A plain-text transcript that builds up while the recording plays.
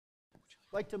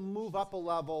I'd like to move up a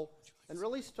level and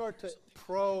really start to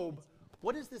probe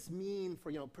what does this mean for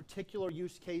particular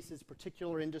use cases,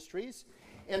 particular industries.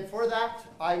 And for that,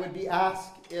 I would be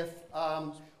asked if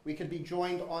we could be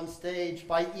joined on stage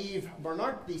by Yves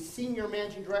Bernaert, the Senior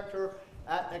Managing Director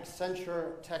at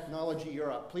Accenture Technology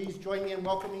Europe. Please join me in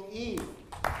welcoming Yves.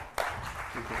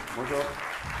 Bonjour.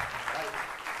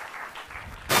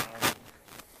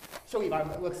 So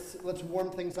Yves, let's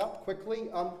warm things up quickly.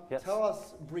 Yes. Tell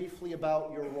us briefly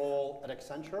about your role at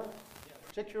Accenture,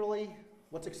 particularly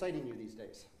what's exciting you these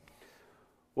days.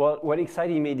 Well, what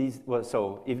excited me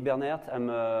so Yves Bernaert, I'm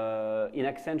in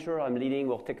Accenture, I'm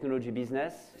leading our technology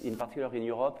business, in particular in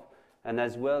Europe, and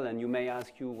as well, and you may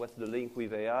ask you what's the link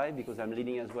with AI, because I'm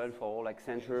leading as well for all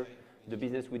Accenture, the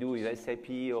business we do with SAP,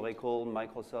 Oracle,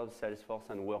 Microsoft, Salesforce,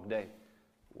 and Workday.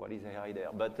 What is AI there?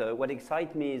 But what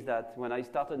excites me is that when I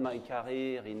started my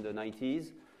career in the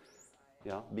 90s,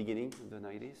 beginning of the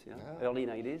 90s, early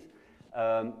 90s,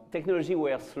 technology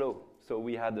were slow. So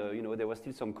we had, there was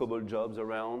still some COBOL jobs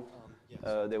around.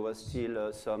 There was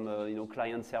still some,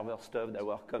 client-server stuff that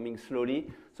were coming slowly.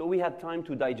 So we had time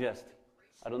to digest.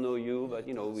 I don't know you, but,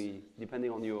 we, depending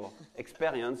on your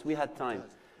experience, we had time.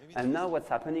 And now what's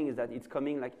happening is that it's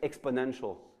coming like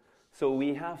exponential. So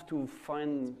we have to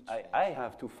find, I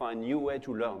have to find new way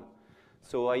to learn.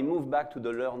 So I moved back to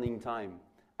the learning time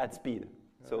at speed.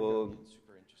 So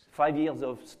 5 years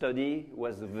of study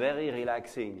was very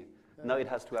relaxing. Now it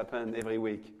has to happen every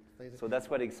week. So that's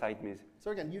what excites me.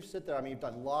 So again, you've sit there, you've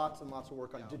done lots and lots of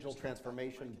work on digital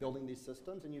transformation, building these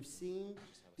systems, and you've seen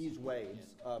these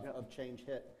waves of change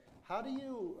hit. How do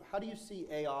you see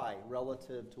AI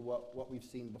relative to what we've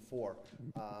seen before?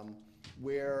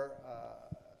 Why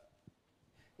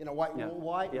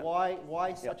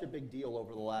such a big deal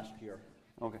over the last year?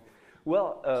 Okay.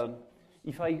 Well,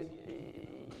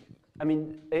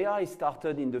 AI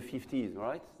started in the 50s,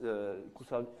 right?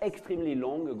 So extremely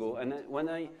long ago. And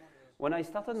when I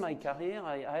started my career,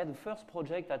 I had the first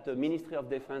project at the Ministry of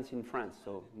Defense in France.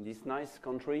 So in this nice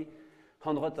country,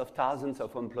 hundreds of thousands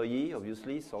of employees,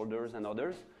 obviously, soldiers and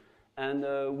others. And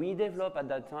we developed at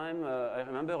that time, I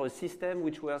remember, a system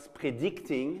which was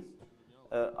predicting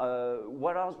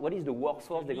what is the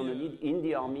workforce they're going to need in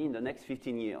the army in the next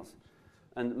 15 years.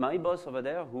 And my boss over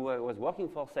there, who I was working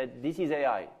for, said, this is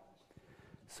AI.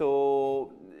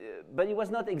 So, but it was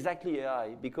not exactly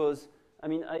AI, because,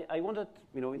 I wanted,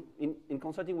 in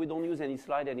consulting we don't use any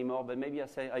slide anymore, but maybe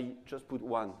I just put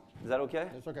one. Is that okay?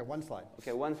 It's okay, one slide.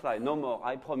 Okay, one slide, no more,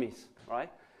 I promise,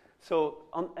 right? So,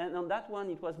 on that one,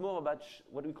 it was more about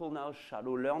what we call now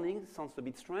shallow learning. Sounds a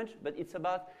bit strange, but it's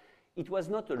about, it was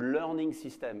not a learning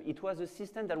system. It was a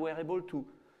system that were able to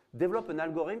develop an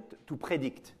algorithm to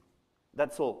predict.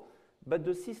 That's all. But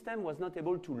the system was not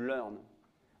able to learn.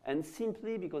 And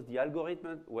simply because the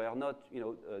algorithms were not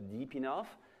deep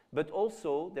enough, but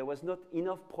also there was not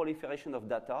enough proliferation of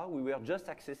data. We were just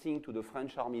accessing to the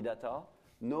French army data,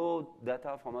 no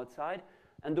data from outside,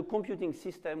 and the computing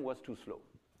system was too slow.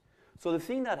 So the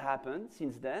thing that happened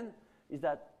since then is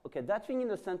that, okay, that thing in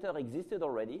the center existed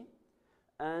already,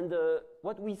 and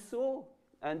what we saw,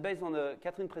 and based on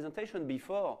Catherine's presentation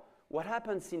before, what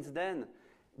happened since then,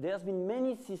 there's been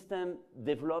many systems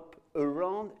developed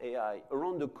around AI,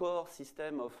 around the core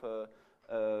system of,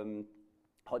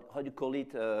 how do you call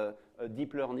it,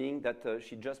 deep learning that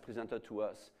she just presented to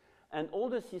us. And all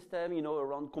the system,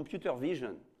 around computer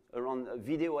vision, around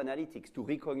video analytics to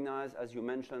recognize, as you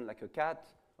mentioned, like a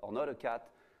cat or not a cat.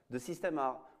 The system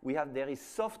there is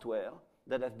software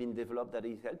that has been developed that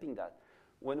is helping that.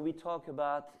 When we talk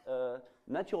about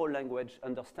natural language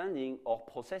understanding or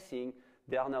processing,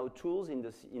 there are now tools in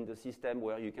the system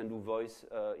where you can do voice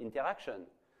interaction.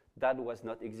 That was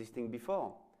not existing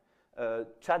before.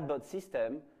 Chatbot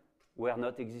system were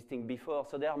not existing before.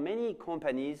 So there are many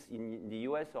companies in the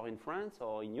US or in France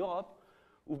or in Europe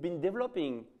who've been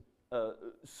developing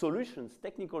solutions,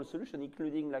 technical solutions,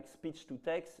 including like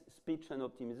speech-to-text, speech and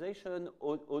optimization,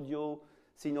 audio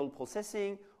signal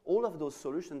processing. All of those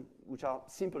solutions, which are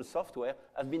simple software,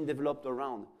 have been developed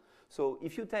around. So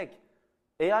if you take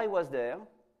AI was there,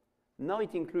 now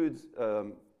it includes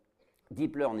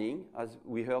deep learning, as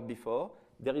we heard before.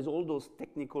 There is all those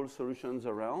technical solutions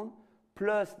around,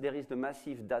 plus there is the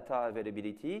massive data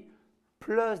availability,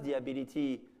 plus the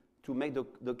ability to make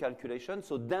the calculation,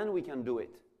 so then we can do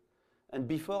it. And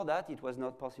before that, it was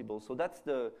not possible. So that's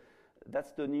the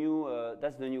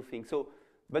new thing. So,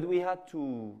 but we had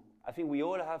to, I think we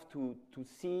all have to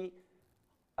see,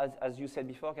 as you said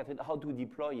before, Catherine, how to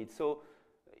deploy it. So,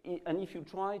 and if you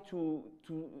try to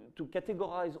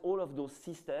categorize all of those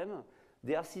systems,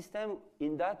 there are systems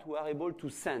in that who are able to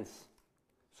sense.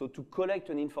 So to collect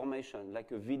an information,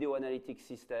 like a video analytics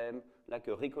system, like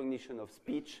a recognition of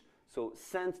speech, so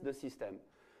sense the system.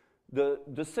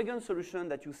 The second solution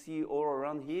that you see all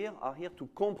around here are here to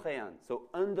comprehend, so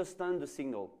understand the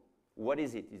signal. What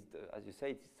is it? As you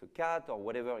say, it's a cat or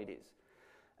whatever it is.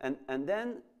 And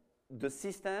then the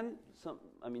system,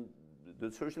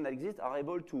 the solution that exists are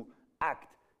able to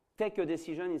act, take a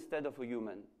decision instead of a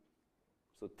human.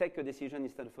 So take a decision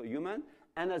instead of a human,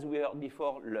 and as we heard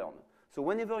before, learn. So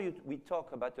whenever we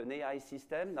talk about an AI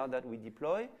system, now that we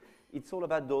deploy, it's all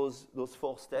about those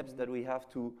 4 steps that we have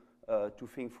to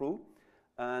think through.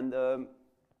 And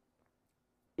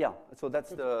yeah, so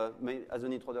that's as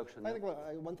an introduction. I think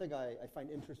one thing I find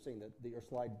interesting that your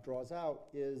slide draws out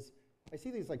is I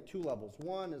see these like 2 levels.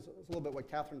 One is a little bit what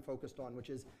Catherine focused on, which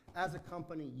is as a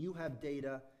company, you have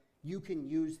data, you can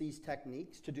use these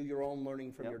techniques to do your own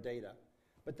learning from your data.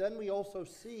 But then we also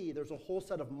see there's a whole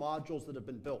set of modules that have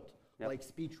been built, like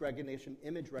speech recognition,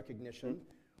 image recognition,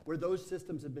 where those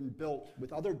systems have been built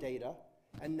with other data,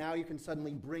 and now you can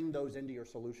suddenly bring those into your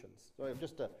solutions. So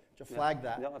just to flag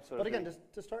that. Yeah, absolutely. But again,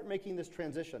 just to start making this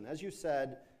transition, as you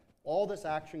said, all this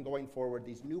action going forward,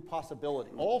 these new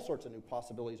possibilities, all sorts of new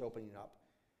possibilities opening up.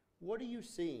 What are you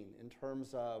seeing in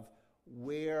terms of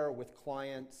where with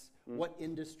clients, what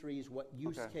industries, what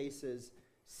use cases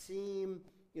seem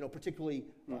particularly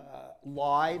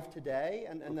live today,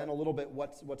 and then a little bit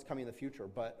what's coming in the future.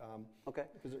 But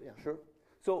sure.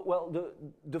 So well,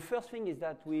 the first thing is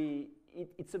that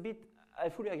it's a bit. I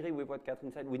fully agree with what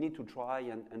Catherine said. We need to try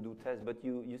and do tests, but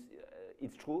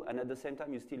it's true, and at the same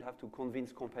time, you still have to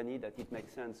convince company that it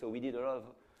makes sense. So we did a lot of,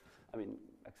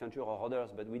 Accenture or others,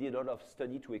 but we did a lot of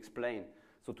study to explain.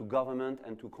 So to government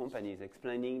and to companies,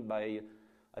 explaining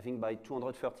I think by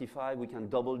 235 we can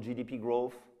double GDP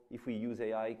growth if we use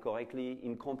AI correctly.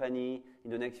 In company,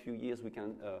 in the next few years, we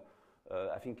can,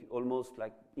 I think, almost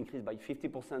like increase by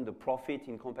 50% the profit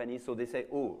in companies. So they say,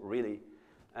 oh, really?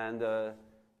 And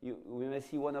we may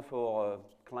see one of our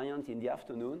clients in the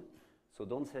afternoon, so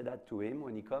don't say that to him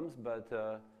when he comes, but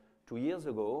 2 years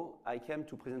ago, I came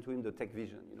to present to him the tech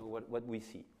vision, what we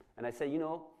see. And I say,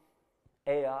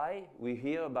 AI, we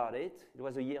hear about it. It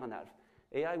was a year and a half.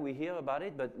 AI, we hear about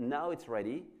it, but now it's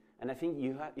ready. And I think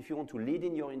if you want to lead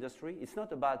in your industry, it's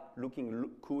not about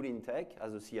looking cool in tech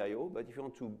as a CIO, but if you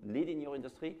want to lead in your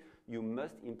industry, you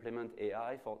must implement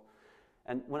AI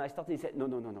And when I started, he said, no,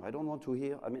 I don't want to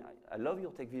hear. I love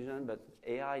your tech vision, but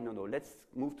AI, no, let's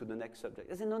move to the next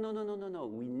subject. I said,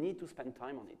 no, we need to spend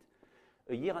time on it.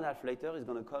 A year and a half later, he's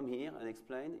going to come here and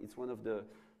explain. It's one of the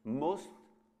most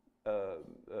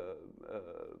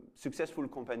successful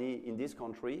company in this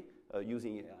country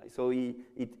using AI. So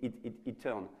it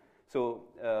turned. So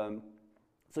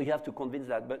you have to convince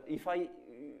that. But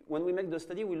when we make the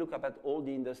study, we look at all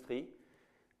the industry,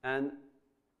 and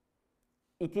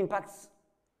it impacts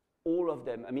all of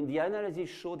them. The analysis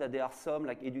show that there are some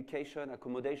like education,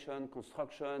 accommodation,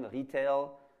 construction,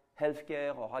 retail,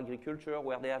 healthcare, or agriculture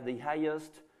where they have the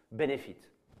highest benefit,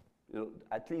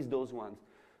 at least those ones.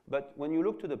 But when you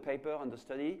look to the paper and the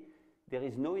study, there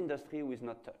is no industry who is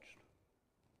not touched.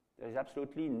 There is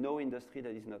absolutely no industry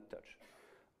that is not touched.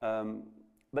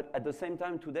 But at the same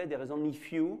time, today, there is only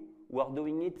few who are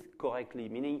doing it correctly,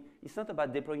 meaning it's not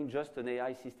about deploying just an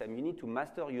AI system. You need to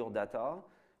master your data.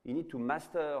 You need to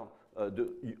master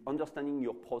understanding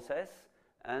your process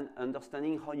and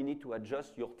understanding how you need to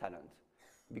adjust your talent.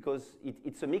 Because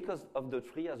it's a mix of the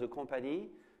 3 as a company.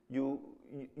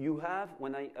 You have,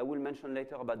 when I will mention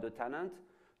later about the talent,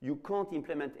 you can't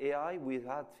implement AI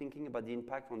without thinking about the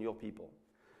impact on your people.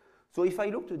 So if I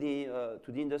look to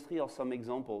the industry or some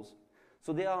examples,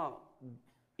 so there are,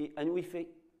 and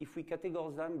if we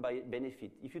categorize them by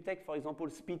benefit, if you take, for example,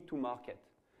 speed to market.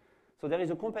 So there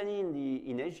is a company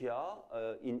in Asia,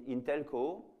 in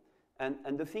telco,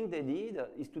 and the thing they did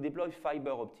is to deploy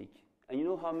fiber optic. And you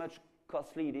know how much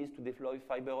costly it is to deploy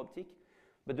fiber optic?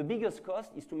 But the biggest cost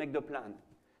is to make the plan.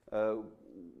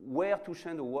 Where to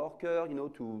send a worker,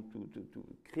 to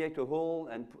create a hole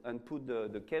and put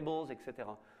the cables,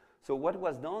 etc. So what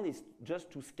was done is just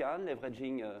to scan,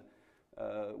 leveraging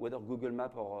whether Google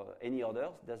Maps or any others,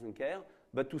 doesn't care,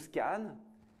 but to scan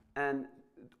and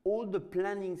all the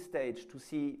planning stage to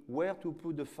see where to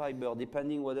put the fiber,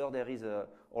 depending whether there is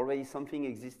already something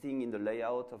existing in the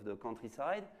layout of the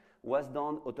countryside, was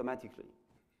done automatically,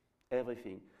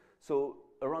 everything. So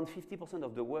around 50%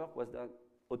 of the work was done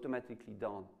automatically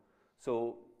done.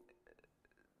 So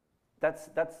that's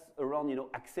around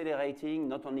accelerating,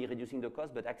 not only reducing the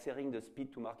cost, but accelerating the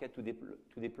speed to market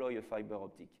to deploy a fiber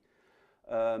optic.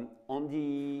 On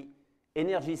the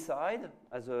Energy side,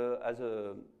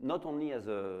 not only as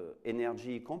an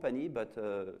energy company, but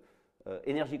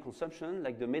energy consumption,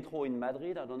 like the metro in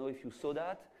Madrid. I don't know if you saw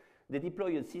that. They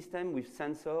deploy a system with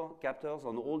sensor captors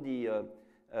on all the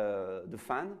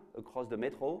fan across the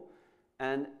metro,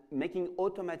 and making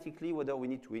automatically whether we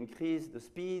need to increase the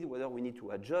speed, whether we need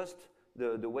to adjust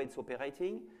the way it's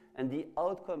operating, and the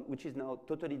outcome, which is now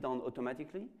totally done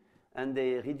automatically, and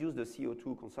they reduce the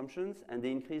CO2 consumptions, and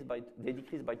they decrease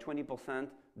by 20%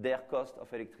 their cost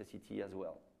of electricity as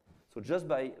well. So just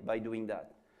by doing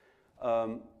that.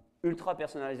 Ultra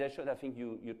personalization, I think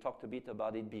you talked a bit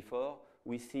about it before.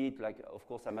 We see it like, of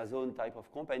course, Amazon type of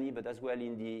company, but as well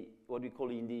in the, what we call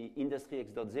in the Industry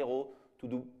X.0, to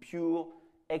do pure,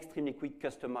 extremely quick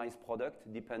customized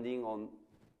product, depending on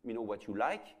what you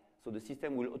like. So the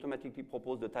system will automatically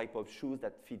propose the type of shoes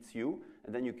that fits you,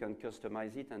 and then you can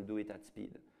customize it and do it at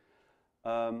speed.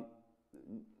 Other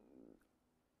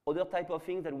type of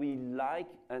things that we like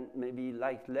and maybe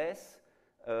like less,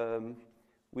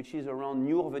 which is around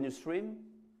new revenue stream,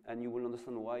 and you will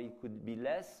understand why it could be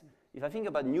less. If I think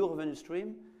about new revenue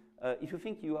stream, if you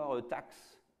think you are a tax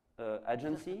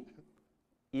agency,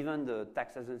 even the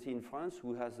tax agency in France,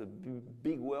 who has a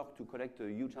big work to collect a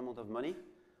huge amount of money,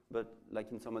 but like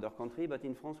in some other country, but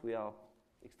in France we are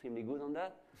extremely good on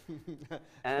that.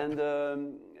 And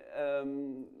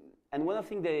one of the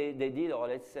things they did, or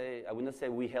let's say, I would not say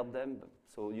we helped them,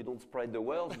 so you don't spread the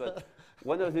word, but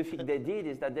one of the things they did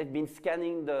is that they've been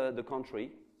scanning the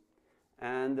country,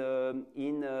 and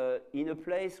in a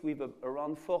place with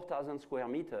around 4,000 square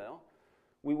meters,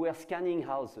 we were scanning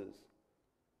houses,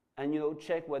 and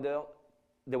check whether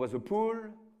there was a pool,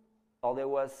 or there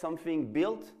was something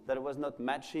built that was not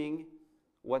matching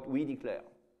what we declare,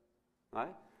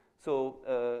 right?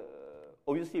 So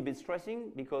obviously a bit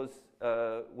stressing, because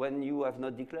when you have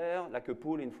not declared, like a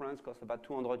pool in France costs about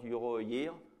 200 euros a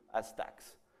year as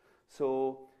tax.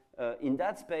 So in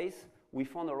that space, we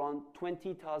found around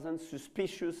 20,000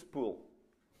 suspicious pools.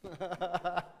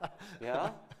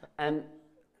 Yeah, and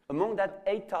among that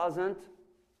 8,000,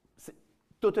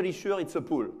 totally sure it's a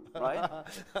pool, right?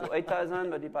 So 8,000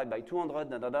 multiplied by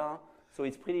 200, so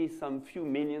it's pretty some few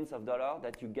millions of dollars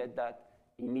that you get that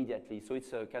immediately. So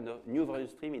it's a kind of new revenue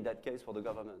stream in that case for the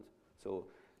government. So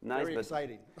nice, very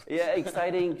exciting. Yeah,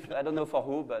 exciting. I don't know for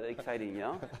who, but exciting,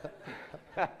 yeah.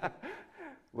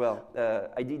 Well,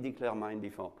 I did declare mine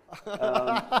before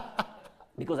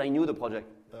because I knew the project.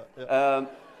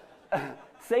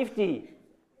 Safety.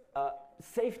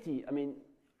 Safety. I mean.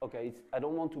 Okay, I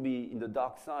don't want to be in the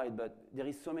dark side, but there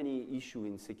is so many issues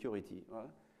in security. Right?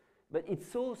 But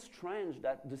it's so strange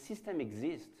that the system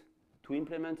exists to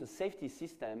implement a safety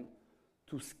system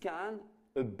to scan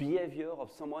a behavior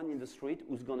of someone in the street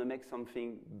who's going to make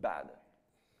something bad.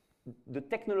 The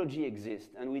technology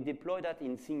exists, and we deploy that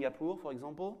in Singapore, for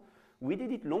example. We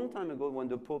did it a long time ago when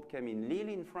the Pope came in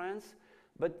Lilly in France,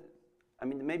 but I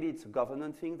mean, maybe it's a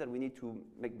government thing that we need to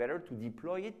make better to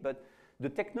deploy it, but the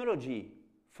technology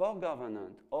for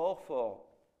government or for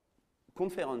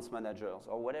conference managers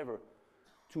or whatever,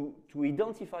 to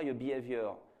identify a behavior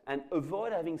and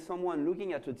avoid having someone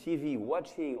looking at a TV,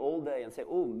 watching all day and say,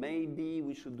 oh, maybe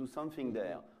we should do something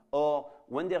there. Or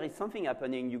when there is something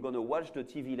happening, you're going to watch the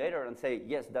TV later and say,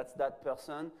 yes, that's that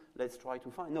person, let's try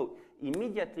to find. No,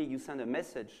 immediately you send a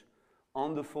message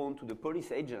on the phone to the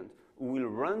police agent who will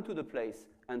run to the place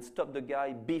and stop the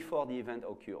guy before the event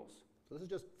occurs. So this is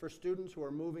just for students who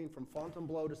are moving from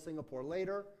Fontainebleau to Singapore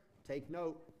later. Take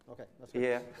note. Okay, that's good.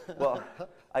 Yeah, well,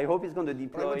 I hope it's going to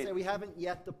deploy. I would say we haven't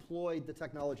yet deployed the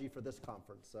technology for this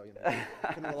conference, so you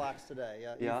can relax today.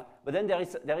 Yeah. Yeah, but then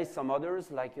there is some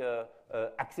others, like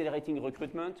accelerating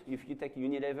recruitment. If you take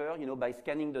Unilever, by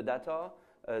scanning the data,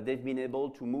 they've been able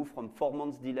to move from 4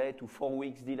 months delay to 4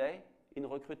 weeks delay in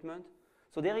recruitment.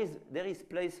 So there is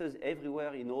places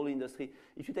everywhere in all industry.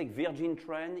 If you take Virgin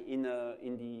Train in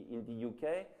the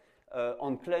UK,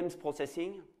 on claims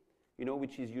processing,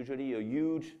 which is usually a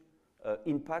huge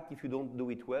impact if you don't do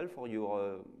it well for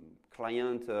your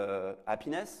client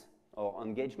happiness or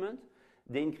engagement,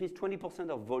 they increased 20%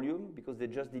 of volume because they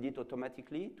just did it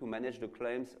automatically to manage the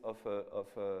claims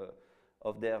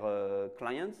of their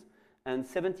clients, and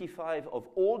 75 of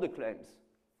all the claims,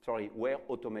 were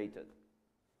automated.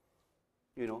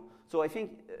 So I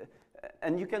think,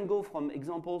 and you can go from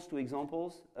examples to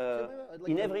examples.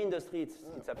 In every industry,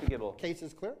 it's applicable. Case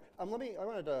is clear. I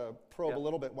wanted to probe a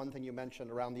little bit one thing you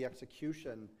mentioned around the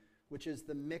execution, which is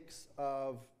the mix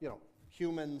of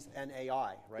humans and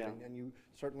AI, right? Yeah. And you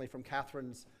certainly, from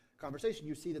Catherine's conversation,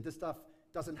 you see that this stuff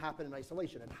doesn't happen in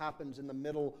isolation. It happens in the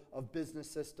middle of business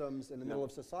systems, in the middle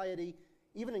of society.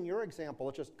 even in your example,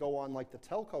 let's just go on like the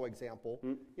telco example,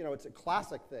 you know, it's a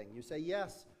classic thing. You say,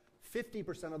 yes,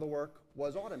 50% of the work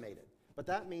was automated, but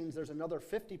that means there's another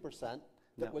 50%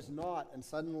 that was not, and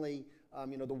suddenly,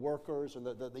 you know, the workers and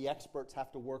the experts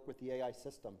have to work with the AI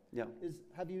system. Yeah.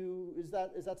 Is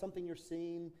that something you're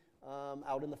seeing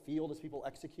out in the field as people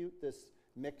execute this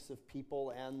mix of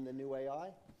people and the new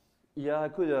AI? Yeah,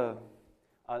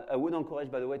 I would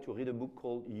encourage, by the way, to read a book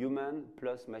called Human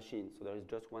plus Machine. So there is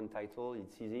just one title,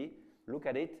 it's easy. Look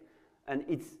at it. And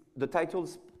the title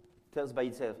tells by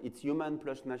itself, it's human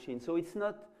plus machine. So it's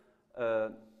not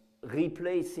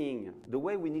replacing, the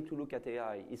way we need to look at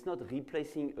AI, it's not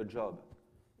replacing a job.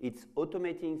 It's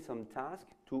automating some task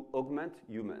to augment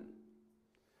human.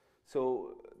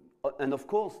 So, and of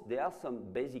course, there are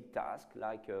some basic tasks,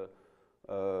 like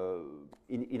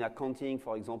in accounting,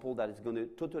 for example, that is going to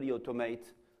totally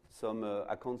automate some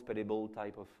accounts payable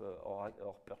type of,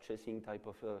 or purchasing type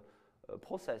of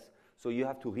process. So you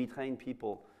have to retrain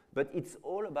people. But it's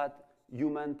all about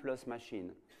human plus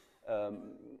machine.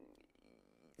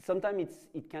 Sometimes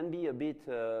it can be a bit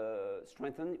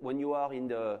strengthened when you are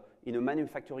in a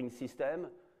manufacturing system.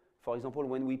 For example,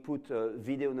 when we put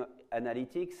video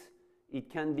analytics, it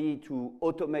can be to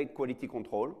automate quality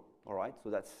control. All right, so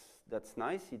that's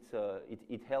nice.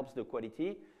 It helps the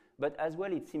quality, but as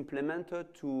well it's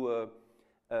implemented to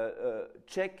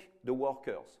check the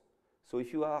workers. So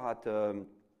if you are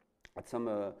at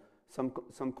some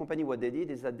company, what they did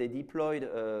is that they deployed,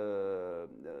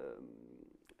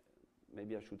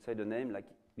 maybe I should say the name, like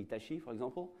Hitachi, for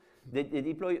example. They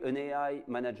deploy an AI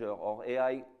manager or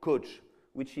AI coach,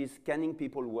 which is scanning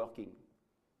people working,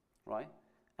 right?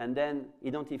 And then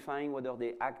identifying whether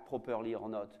they act properly or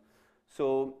not.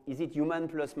 So is it human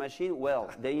plus machine? Well,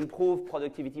 they improve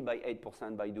productivity by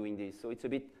 8% by doing this. So it's a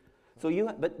bit,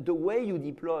 but the way you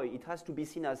deploy, it has to be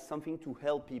seen as something to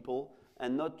help people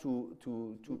and not to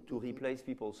replace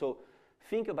people. So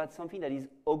think about something that is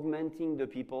augmenting the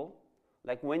people.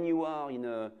 Like when you are in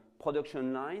a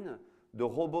production line, the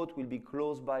robot will be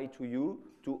close by to you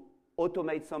to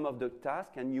automate some of the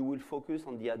tasks, and you will focus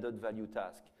on the added value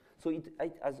task. So it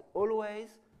as always,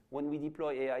 when we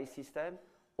deploy AI system,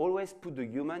 always put the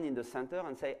human in the center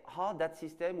and say how that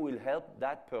system will help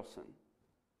that person.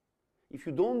 If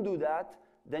you don't do that,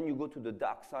 then you go to the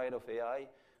dark side of AI,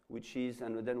 which is,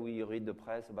 and then we read the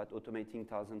press about automating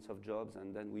thousands of jobs,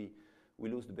 and then we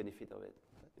lose the benefit of it.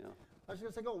 Yeah. I was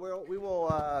going to say, we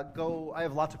will go. I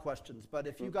have lots of questions, but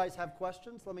if you guys have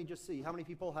questions, let me just see. How many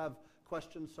people have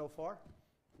questions so far?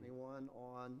 Anyone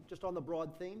just on the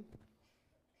broad theme?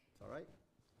 It's all right.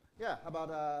 Yeah, how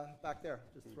about back there?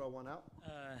 Just throw one out.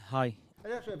 Hi.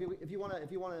 And actually, if you want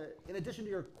to, in addition to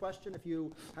your question, if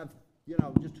you have,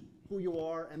 just who you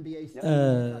are, MBA.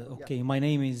 Okay, yeah. My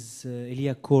name is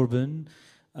Elia Corbin.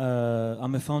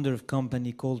 I'm a founder of a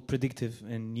company called Predictive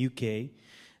in UK,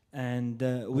 and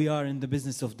we are in the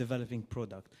business of developing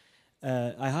product.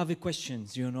 I have a question.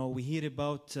 We hear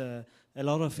about a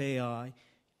lot of AI.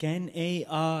 Can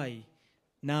AI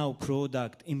now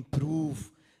product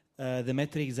improve the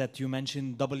metrics that you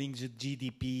mentioned, doubling the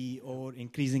GDP or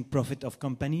increasing profit of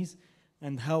companies,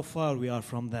 and how far we are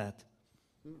from that?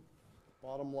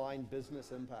 Bottom line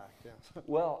business impact, yeah.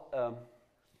 Well,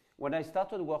 when I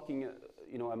started working,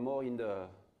 I'm more in the,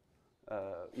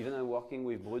 even I'm working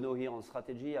with Bruno here on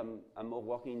strategy, I'm more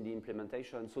working in the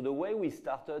implementation. So the way we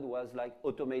started was like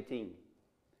automating.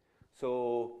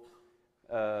 So,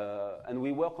 and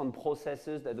we work on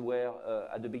processes that were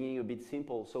at the beginning a bit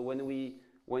simple. So when we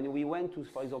went to,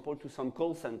 for example, to some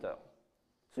call center,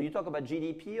 so you talk about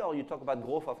GDP or you talk about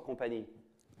growth of company?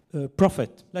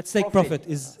 Profit. Let's take profit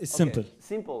is simple.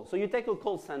 Simple. So you take a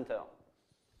call center.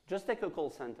 Just take a call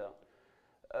center.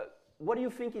 What do you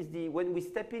think is when we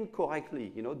step in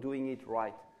correctly, doing it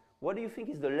right, what do you think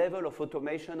is the level of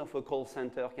automation of a call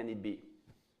center can it be?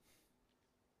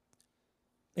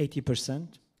 80%.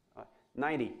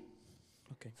 90.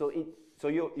 Okay. So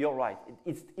you're right.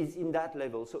 It's in that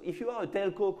level. So if you are a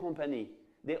telco company,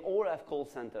 they all have call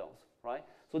centers, right?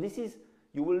 So this is,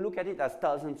 you will look at it as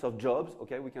thousands of jobs.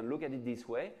 Okay, we can look at it this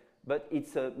way, but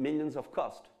it's millions of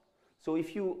cost. So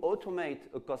if you automate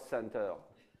a cost center,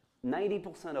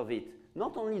 90% of it,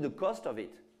 not only the cost of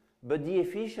it, but the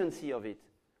efficiency of it.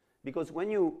 Because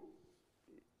when you,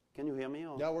 can you hear me?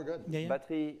 Or yeah, we're good. Yeah.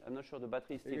 Battery, I'm not sure the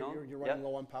battery is still on. You're running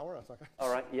low on power? That's okay.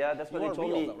 All right, yeah, that's what they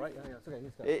told me. Though, right? Yeah,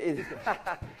 it's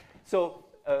okay. So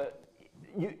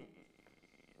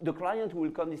the client who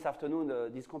will come this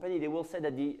afternoon, this company, they will say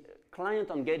that the client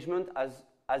engagement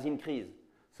has increased.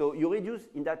 So you reduce,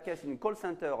 in that case, in call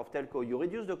center of telco, you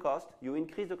reduce the cost, you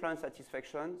increase the client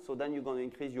satisfaction, so then you're going to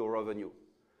increase your revenue.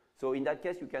 So in that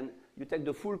case, you take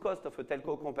the full cost of a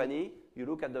telco company, you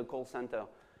look at the call center.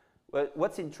 Well,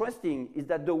 what's interesting is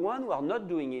that the one who are not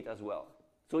doing it as well.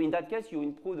 So in that case, you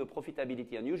improve the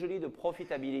profitability. And usually the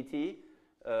profitability,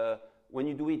 when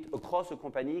you do it across a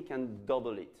company, can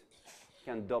double it.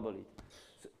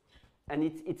 So, and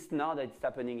it's now that it's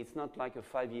happening. It's not like a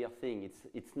 5-year thing.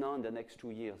 It's now in the next 2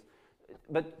 years.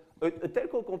 But a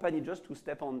telco company, just to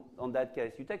step on that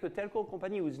case, you take a telco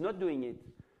company who is not doing it.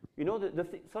 You know,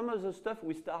 some of the stuff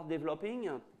we start developing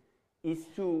is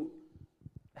to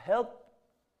help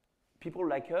people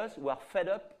like us who are fed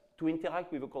up to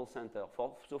interact with a call center.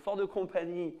 So for the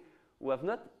company who have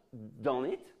not done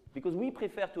it, because we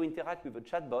prefer to interact with a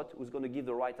chatbot who's going to give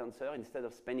the right answer instead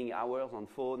of spending hours on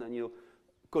phone and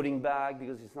calling back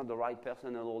because it's not the right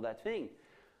person and all that thing.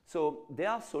 So there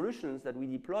are solutions that we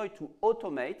deploy to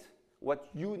automate what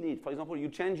you need. For example, you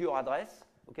change your address,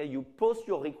 okay, you post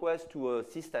your request to a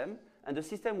system, and the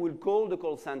system will call the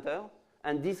call center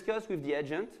and discuss with the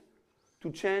agent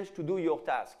to do your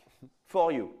task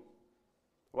for you,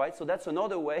 right? So that's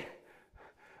another way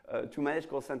to manage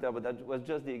call center, but that was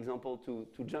just the example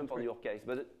to jump on your case.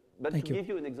 But to give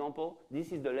you an example,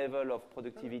 this is the level of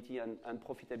productivity and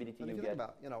profitability you get. Think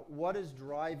about, what is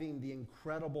driving the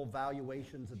incredible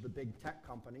valuations of the big tech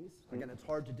companies? Again, it's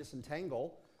hard to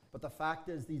disentangle, but the fact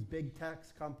is these big tech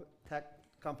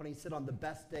companies sit on the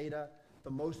best data,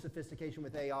 the most sophistication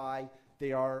with AI.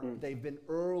 They've been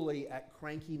early at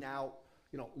cranking out,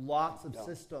 lots of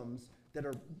systems that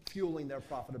are fueling their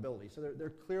profitability. So there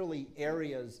are clearly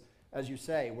areas, as you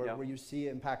say, where you see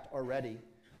impact already.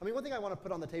 I mean, one thing I want to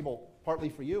put on the table, partly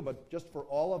for you, but just for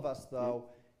all of us, though,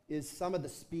 is some of the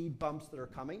speed bumps that are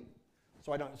coming.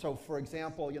 So for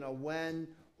example, when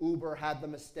Uber had the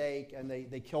mistake and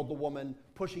they killed the woman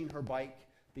pushing her bike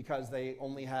because they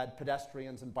only had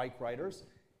pedestrians and bike riders,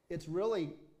 it's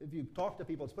really, if you talk to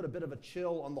people, it's put a bit of a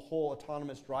chill on the whole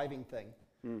autonomous driving thing.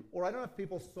 Or I don't know if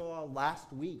people saw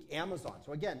last week, Amazon.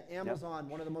 So again, Amazon,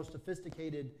 one of the most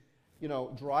sophisticated,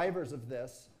 drivers of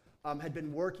this, had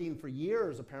been working for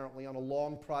years, apparently, on a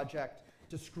long project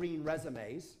to screen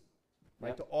resumes,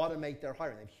 right, to automate their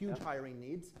hiring. They have huge hiring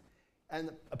needs.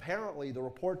 And apparently, the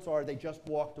reports are they just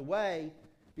walked away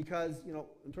because,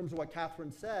 in terms of what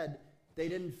Catherine said, they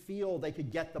didn't feel they could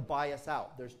get the bias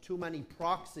out. There's too many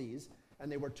proxies,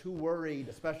 and they were too worried,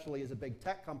 especially as a big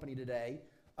tech company today,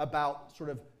 about sort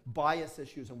of bias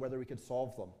issues and whether we could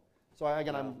solve them. So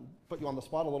again, I'm putting you on the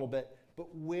spot a little bit, but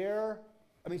where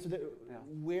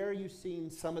are you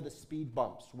seeing some of the speed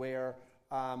bumps where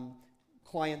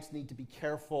clients need to be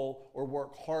careful or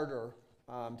work harder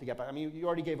to get back? I mean, you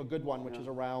already gave a good one, which is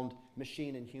around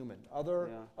machine and human.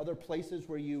 Other places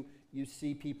where you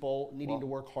see people needing to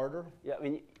work harder? Yeah, I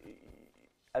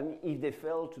mean, if they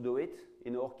fail to do it,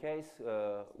 in our case,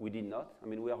 we did not. I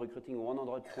mean, we are recruiting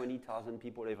 120,000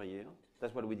 people every year.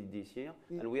 That's what we did this year,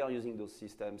 and we are using those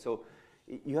systems. So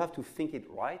you have to think it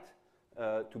right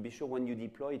to be sure when you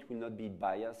deploy it will not be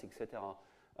biased, etc.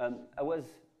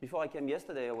 Before I came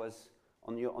yesterday, I was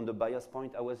on the bias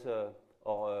point. I was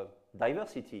or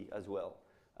diversity as well.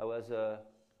 I was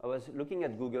looking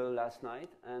at Google last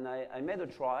night, and I made a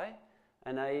try,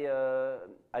 and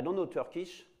I don't know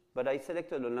Turkish. But I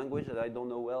selected a language that I don't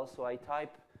know well, so I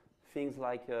type things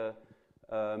like,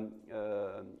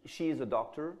 she is a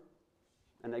doctor,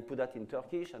 and I put that in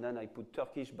Turkish, and then I put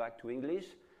Turkish back to English,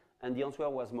 and the answer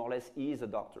was more or less, he is a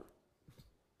doctor,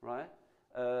 right?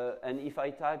 And if I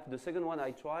type, the second one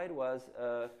I tried was,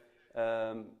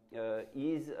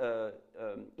 he is a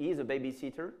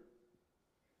babysitter,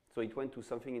 so it went to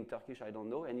something in Turkish I don't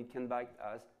know, and it came back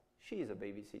as, she is a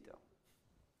babysitter,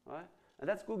 right? And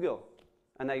that's Google.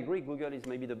 And I agree, Google is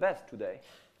maybe the best today.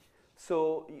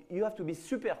 So you have to be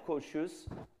super cautious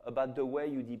about the way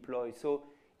you deploy. So,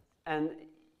 and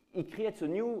it creates a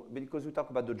new, because we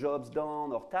talk about the jobs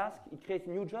done or tasks, it creates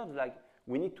new jobs like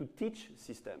we need to teach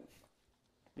systems.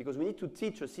 Because we need to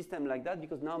teach a system like that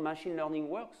because now machine learning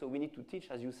works. So we need to teach,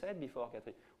 as you said before,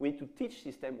 Catherine, we need to teach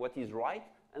system what is right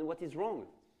and what is wrong.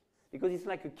 Because it's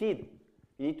like a kid.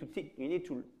 You need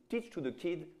to teach to the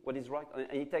kid what is right.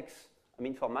 And it takes, I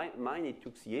mean, for mine, it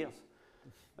took years.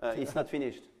 It's not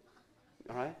finished.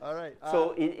 All right? All right.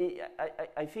 So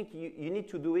I think you need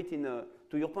to do it in a,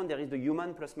 to your point, there is the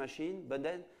human plus machine, but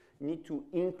then you need to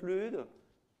include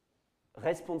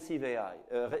responsive AI,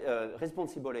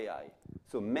 responsible AI.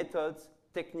 So methods,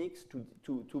 techniques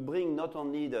to bring not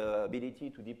only the ability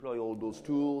to deploy all those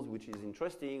tools, which is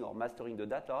interesting, or mastering the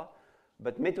data,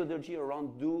 but methodology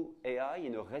around do AI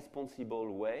in a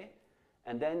responsible way,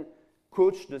 and then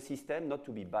coach the system not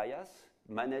to be biased,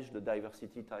 manage the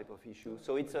diversity type of issue.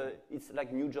 So it's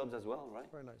like new jobs as well, right?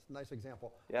 Very nice. Nice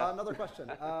example. Yeah. Another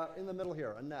question. In the middle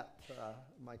here, Annette,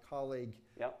 my colleague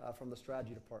from the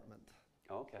strategy department.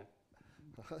 Okay.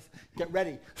 Get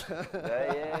ready.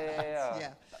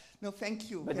 Yeah. No, thank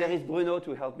you. But there is Bruno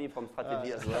to help me from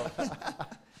strategy as well.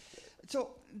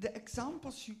 So the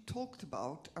examples you talked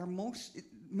about are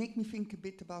make me think a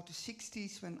bit about the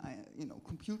 60s when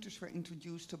computers were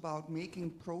introduced, about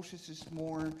making processes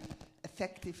more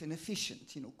effective and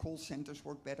efficient. Call centers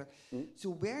work better. So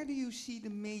where do you see the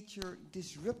major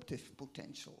disruptive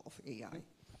potential of AI?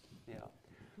 Yeah.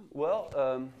 Well,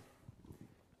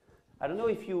 I don't know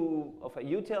if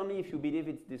you tell me if you believe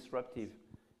it's disruptive.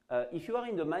 If you are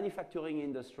in the manufacturing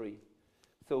industry,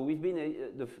 so we've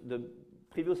been the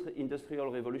previous industrial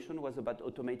revolution was about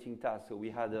automating tasks. So we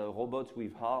had robots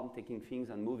with arms taking things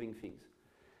and moving things.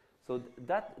 So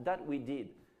that we did.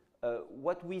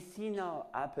 What we see now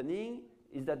happening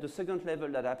is that the second level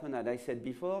that happened, as I said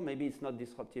before, maybe it's not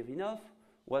disruptive enough,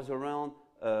 was around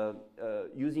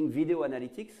using video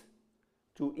analytics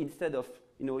to, instead of,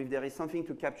 if there is something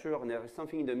to capture and there is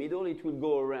something in the middle, it will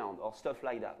go around or stuff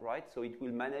like that, right? So it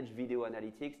will manage video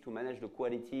analytics to manage the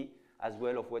quality as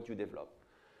well of what you develop.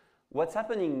 What's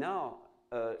happening now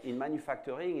in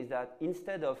manufacturing is that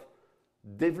instead of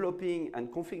developing and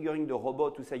configuring the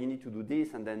robot to say you need to do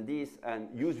this and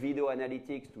use video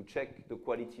analytics to check the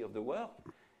quality of the work,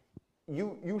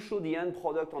 you show the end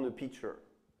product on a picture,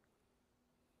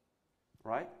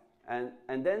 right?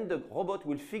 And then the robot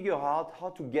will figure out how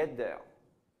to get there,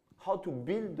 how to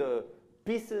build the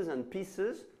pieces and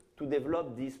pieces to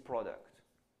develop this product.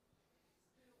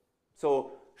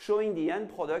 So showing the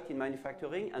end product in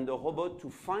manufacturing and the robot to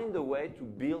find a way to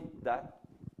build that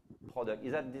product.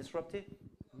 Is that disruptive?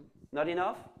 Not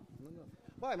enough? No.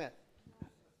 Well,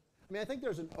 I think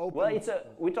there's an open... Well,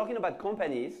 we're talking about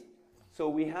companies, so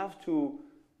we have to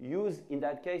use, in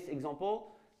that case,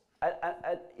 example,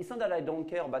 it's not that I don't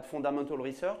care about fundamental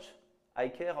research, I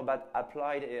care about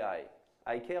applied AI.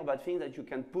 I care about things that you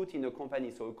can put in a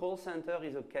company. So a call center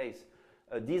is a case.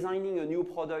 Designing a new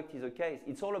product is a case.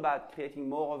 It's all about creating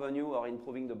more revenue or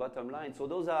improving the bottom line. So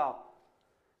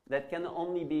that can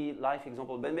only be life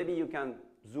examples. But maybe you can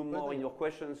zoom more in your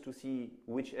questions to see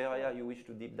which area you wish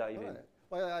to deep dive in.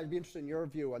 Well, I'd be interested in your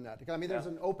view on that. I mean, there's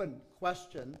an open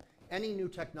question. Any new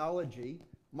technology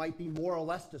might be more or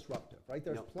less disruptive, right?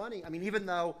 There's plenty. I mean, even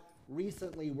though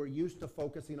recently we're used to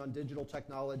focusing on digital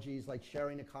technologies like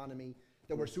sharing economy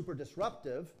that were super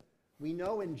disruptive, we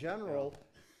know in general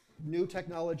new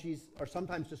technologies are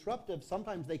sometimes disruptive,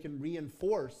 sometimes they can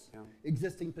reinforce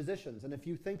existing positions. And if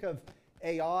you think of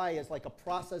AI as like a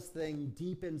process thing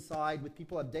deep inside with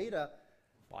people have data,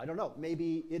 well, I don't know,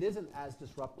 maybe it isn't as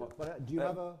disruptive. But do you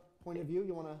have a point of view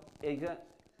you want to? Exactly.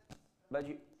 But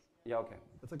okay.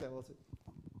 That's okay, we'll see.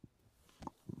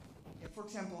 Yeah, for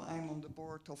example, I'm on the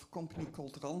board of a company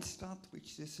called Randstad,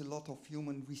 which is a lot of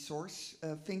human resource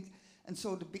things. And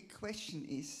so the big question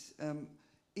is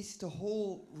the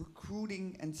whole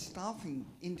recruiting and staffing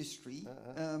industry,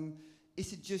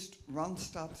 is it just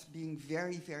Randstad being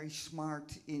very, very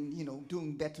smart in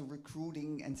doing better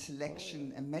recruiting and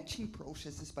selection and matching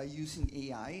processes by using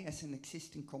AI as an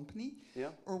existing company? Yeah.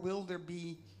 Or will there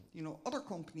be other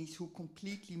companies who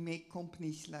completely make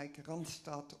companies like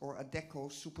Randstad or Adecco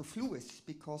superfluous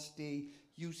because they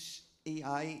use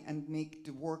AI and make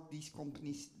the work these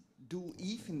companies do,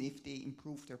 even if they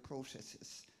improve their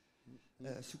processes,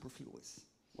 superfluous?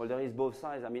 Well, there is both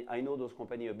sides. I mean, I know those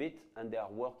companies a bit, and they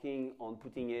are working on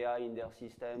putting AI in their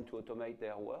system to automate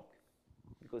their work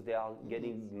because they are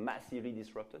getting massively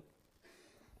disrupted.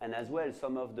 And as well,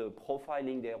 some of the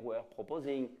profiling they were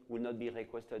proposing will not be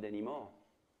requested anymore,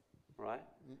 right?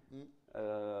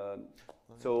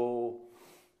 So,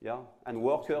 yeah, and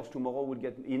workers tomorrow will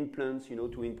get implants,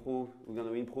 to improve. We're going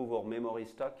to improve our memory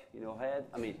stock in our head.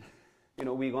 I mean,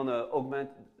 we're going to augment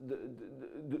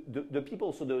the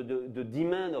people, so the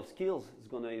demand of skills is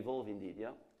going to evolve indeed,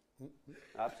 yeah?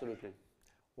 Absolutely.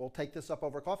 We'll take this up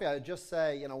over coffee. I'd just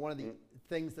say, one of the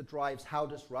things that drives how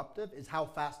disruptive is how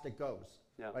fast it goes.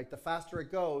 Yeah. Right? The faster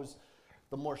it goes,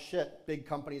 the more shit big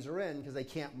companies are in because they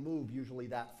can't move usually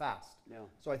that fast. Yeah.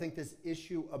 So I think this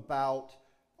issue about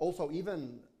also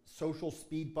even social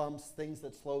speed bumps, things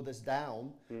that slow this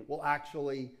down, will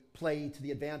actually play to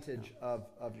the advantage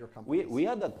of your company. We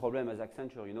had that problem as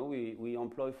Accenture. We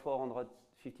employ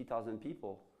 450,000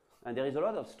 people, and there is a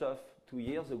lot of stuff 2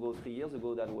 years ago, 3 years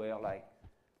ago that were like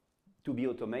to be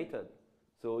automated.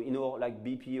 So like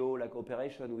BPO, like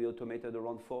operation, we automated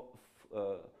around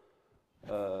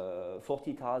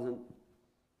 40,000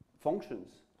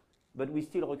 functions, but we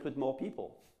still recruit more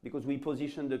people. because we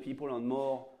position the people on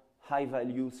more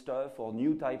high-value stuff or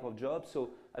new type of jobs.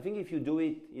 So I think if you do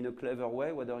it in a clever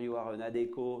way, whether you are an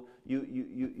ADECO,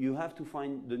 you have to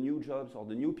find the new jobs or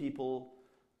the new people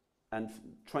and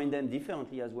train them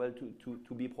differently as well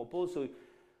to be proposed. So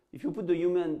if you put the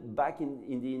human back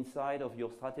in the inside of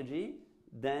your strategy,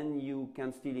 then you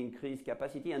can still increase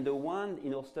capacity. And the one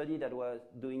in our study that was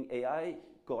doing AI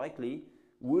correctly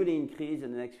will increase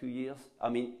in the next few years. I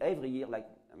mean, every year,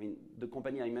 the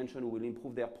company I mentioned will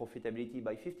improve their profitability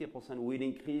by 50%, will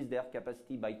increase their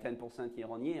capacity by 10% year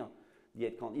on year.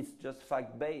 The headcount, it's just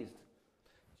fact-based.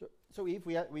 So Yves,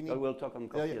 we need. We'll talk on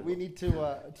coffee. We need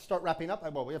to start wrapping up.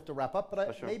 Well, we have to wrap up,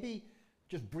 but sure. Maybe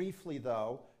just briefly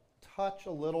though, touch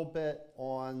a little bit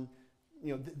on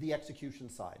the execution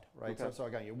side, right? Okay. So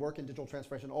again, you work in digital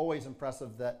transformation. Always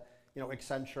impressive that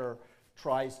Accenture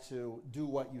tries to do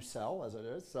what you sell as it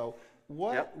is. So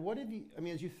what have you? I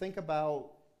mean, as you think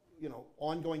about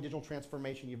ongoing digital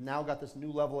transformation, you've now got this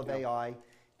new level of AI.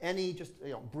 Any just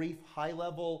brief, high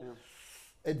level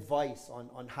advice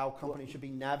on how companies should be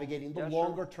navigating the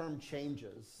longer term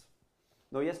changes?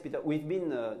 No, yes, Peter, we've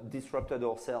been disrupted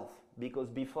ourselves, because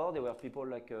before there were people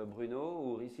like Bruno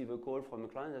who receive a call from a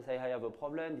client and say, I have a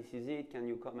problem, this is it, can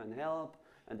you come and help?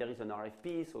 And there is an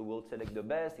RFP, so we'll select the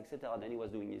best, etc. Then he was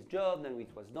doing his job, then it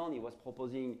was done, he was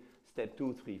proposing step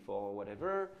 2, 3, 4,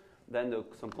 whatever. Then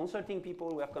some consulting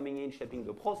people were coming in, shaping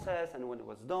the process, and when it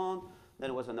was done, then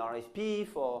it was an RFP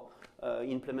for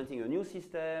implementing a new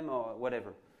system or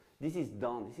whatever. This is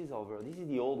done, this is over, this is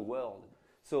the old world.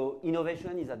 So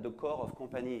innovation is at the core of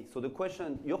company. So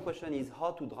your question is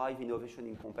how to drive innovation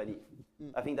in company.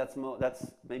 I think that's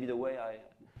maybe the way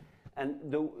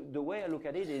the way I look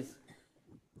at it is,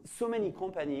 so many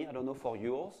companies, I don't know for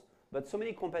yours, but so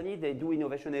many companies, they do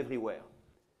innovation everywhere.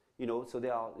 So they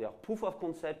are proof of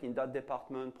concept in that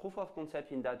department, proof of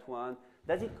concept in that one.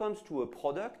 Does it come to a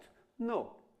product?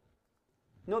 No.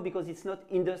 No, because it's not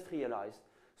industrialized.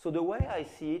 So the way I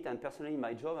see it, and personally in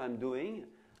my job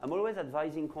I'm always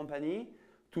advising company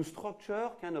to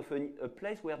structure kind of a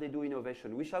place where they do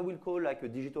innovation, which I will call like a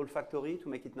digital factory to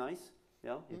make it nice.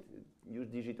 Yeah, use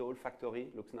digital factory,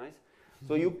 looks nice.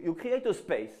 So you create a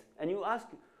space and you ask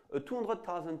a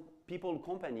 200,000 people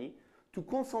company to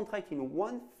concentrate in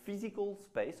one physical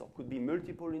space, or could be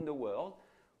multiple in the world,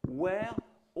 where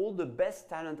all the best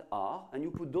talent are, and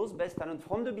you put those best talent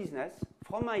from the business,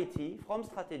 from IT, from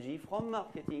strategy, from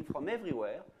marketing, from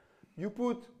everywhere. You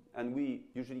put, and we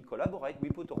usually collaborate, we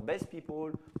put our best people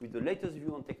with the latest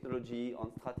view on technology,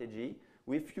 on strategy,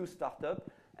 with few startups,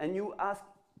 and you ask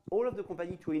all of the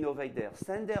company to innovate there,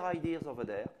 send their ideas over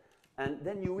there, and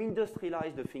then you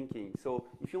industrialize the thinking. So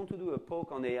if you want to do a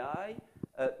poke on AI,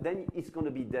 then it's going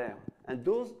to be there. And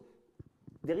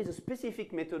there is a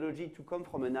specific methodology to come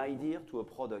from an idea to a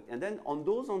product. And then on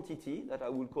those entities that I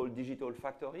will call digital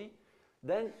factory,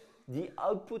 then the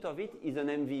output of it is an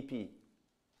MVP.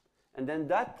 And then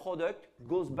that product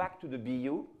goes back to the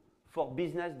BU for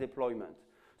business deployment.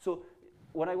 So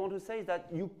what I want to say is that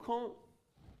you can't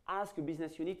ask a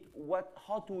business unit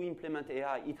how to implement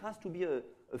AI. It has to be a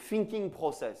thinking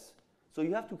process. So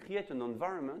you have to create an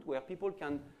environment where people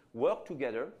can work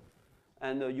together,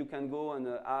 and you can go and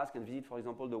ask and visit, for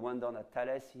example, the one down at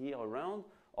Thales here around,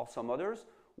 or some others,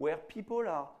 where people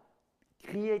are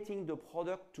creating the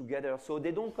product together. So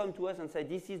they don't come to us and say,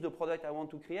 this is the product I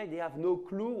want to create. They have no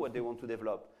clue what they want to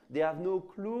develop. They have no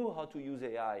clue how to use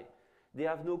AI. They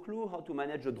have no clue how to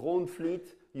manage a drone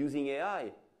fleet using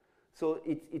AI. So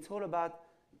it's all about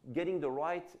getting the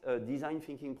right design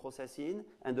thinking process in,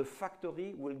 and the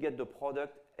factory will get the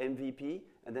product MVP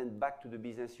and then back to the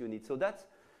business unit. So that's,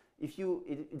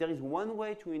 there is one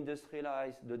way to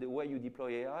industrialize the way you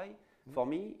deploy AI, for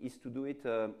me, is to do it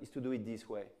this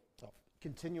way. So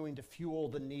continuing to fuel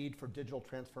the need for digital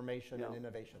transformation and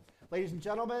innovation. Ladies and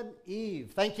gentlemen,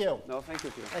 Yves, thank you. No, thank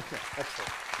you, Peter. Thank you.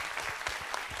 Excellent.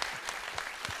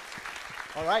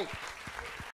 All right.